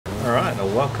Alright,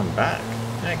 well, welcome back.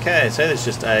 Okay, so this is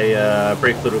just a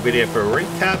brief little video for a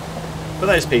recap. For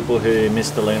those people who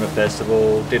missed the Lunar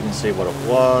Festival, didn't see what it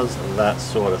was, that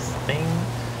sort of thing.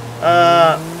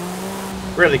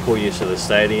 Really cool use of the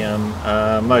stadium.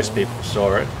 Most people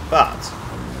saw it, but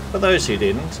for those who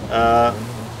didn't,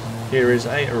 here is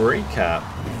a recap.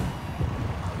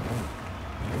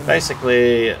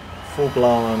 Basically,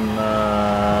 full-blown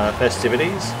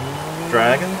festivities,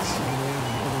 dragons,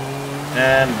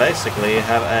 and basically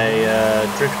have a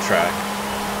drift track.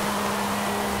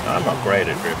 I'm not great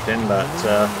at drifting, but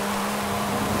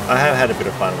I have had a bit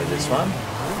of fun with this one.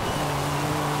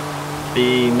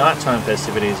 The nighttime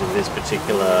festivities of this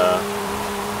particular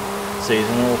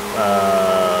seasonal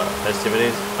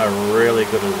festivities are really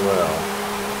good as well.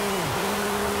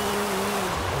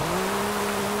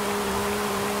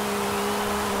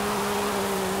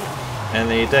 And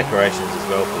the decorations as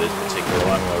well for this particular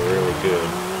one were really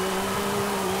good.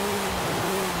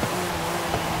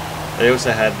 They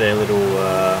also had their little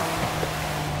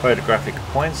photographic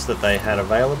points that they had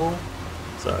available.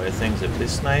 So things of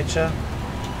this nature.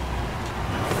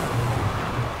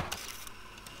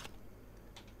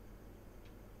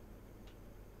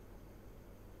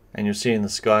 And you'll see in the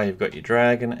sky you've got your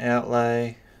dragon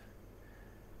outlay.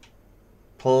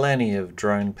 Plenty of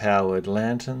drone powered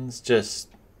lanterns just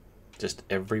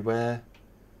everywhere.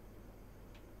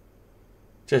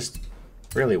 Just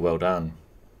really well done.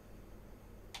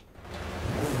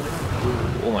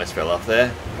 Almost fell off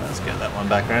there. Let's get that one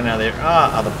back around. Now there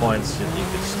are other points that you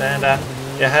could stand at.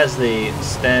 It has the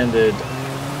standard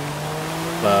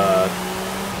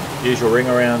usual ring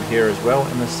around here as well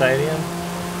in the stadium.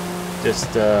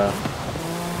 Just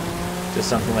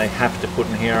something they have to put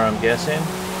in here, I'm guessing.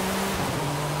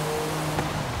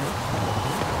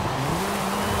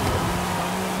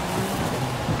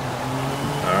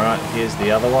 Alright, here's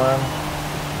the other one.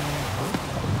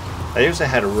 They also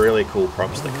had really cool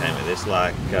props that came with this,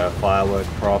 like firework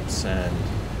props and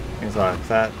things like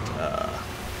that.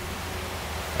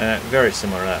 And very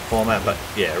similar to that format, but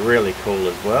yeah, really cool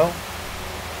as well.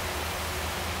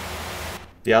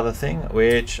 The other thing,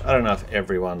 which I don't know if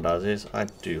everyone does, is I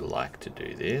do like to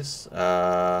do this.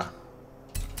 Let's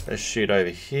shoot over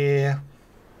here.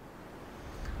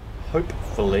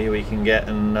 Hopefully we can get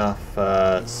enough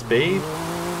speed.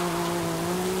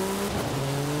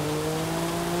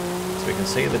 So we can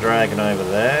see the dragon over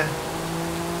there.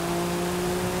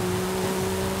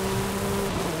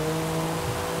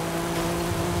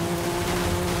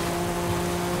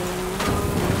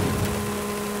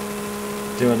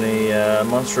 Doing the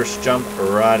monstrous jump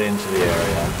right into the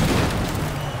area.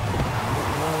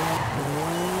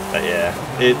 But yeah,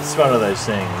 it's one of those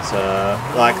things.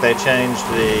 Like they changed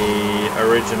the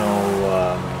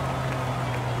original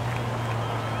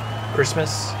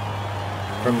Christmas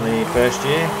from the first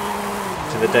year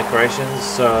to the decorations,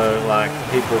 so like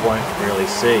people won't really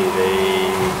see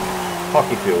the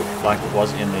hockey field like it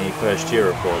was in the first year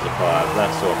of Forza 5,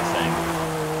 that sort of thing.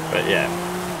 But yeah,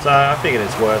 so I figured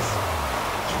it's worth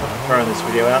throwing this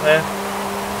video out there.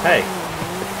 Hey,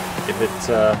 if it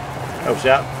helps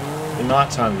you out, the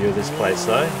nighttime view of this place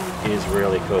though is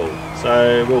really cool.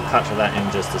 So we'll cut to that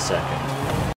in just a second.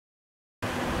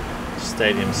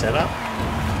 Stadium setup.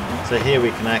 So here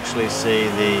we can actually see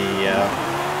the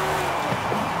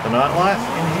nightlife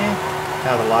in here,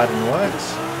 how the lighting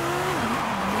works.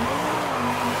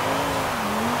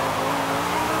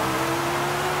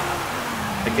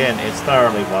 Again, it's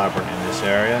thoroughly vibrant in this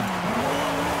area.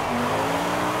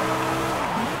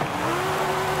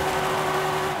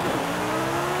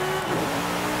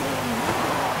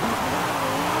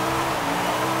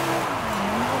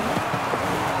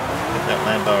 Get that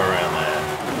Lambo around there.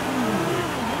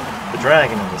 The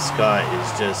dragon in the sky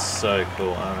is just so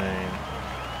cool. I mean,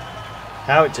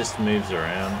 how it just moves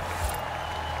around.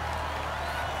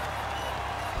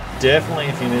 Definitely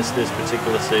if you missed this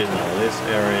particular season, this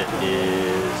area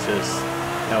is just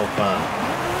hell fun.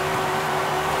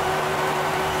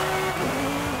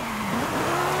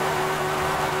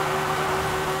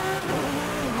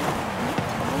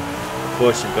 Of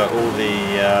course you've got all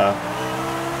the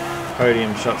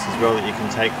podium shots as well that you can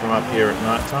take from up here at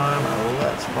night time.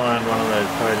 Let's find one of those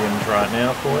podiums right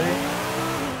now for you.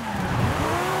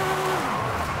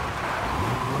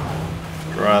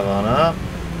 Drive on up.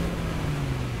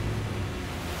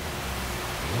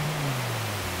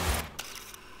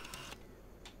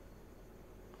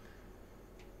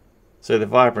 So the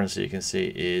vibrancy you can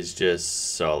see is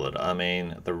just solid. I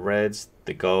mean, the reds,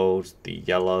 the golds, the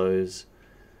yellows,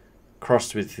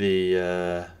 crossed with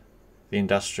the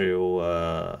industrial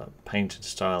painted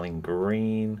styling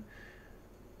green.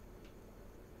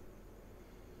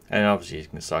 And obviously you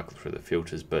can cycle through the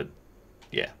filters, but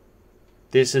yeah.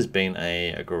 This has been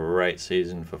a great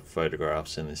season for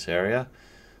photographs in this area.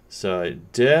 So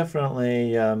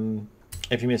definitely,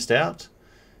 if you missed out,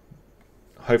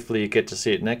 hopefully you get to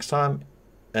see it next time.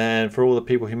 And for all the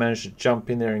people who managed to jump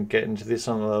in there and get into this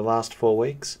on the last 4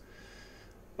 weeks,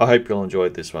 I hope you'll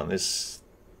enjoyed this one. This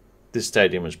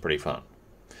stadium was pretty fun.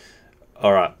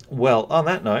 Alright, well, on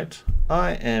that note,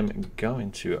 I am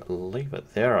going to leave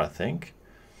it there, I think.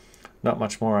 Not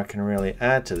much more I can really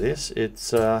add to this.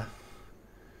 It's just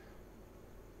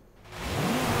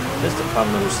a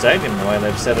fun little stadium the way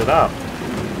they've set it up.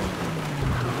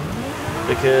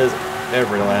 Because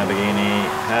every Lamborghini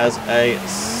has a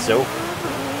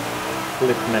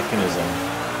self-flip mechanism.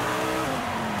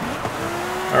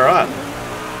 Alright.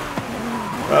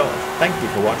 Well, thank you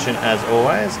for watching as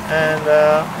always, and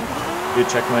do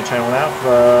check my channel out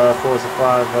for Forza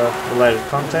 5 related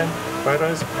content,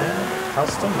 photos, and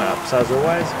custom maps as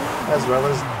always, as well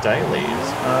as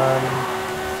dailies.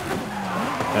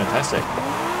 Fantastic.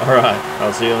 Alright,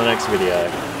 I'll see you in the next video.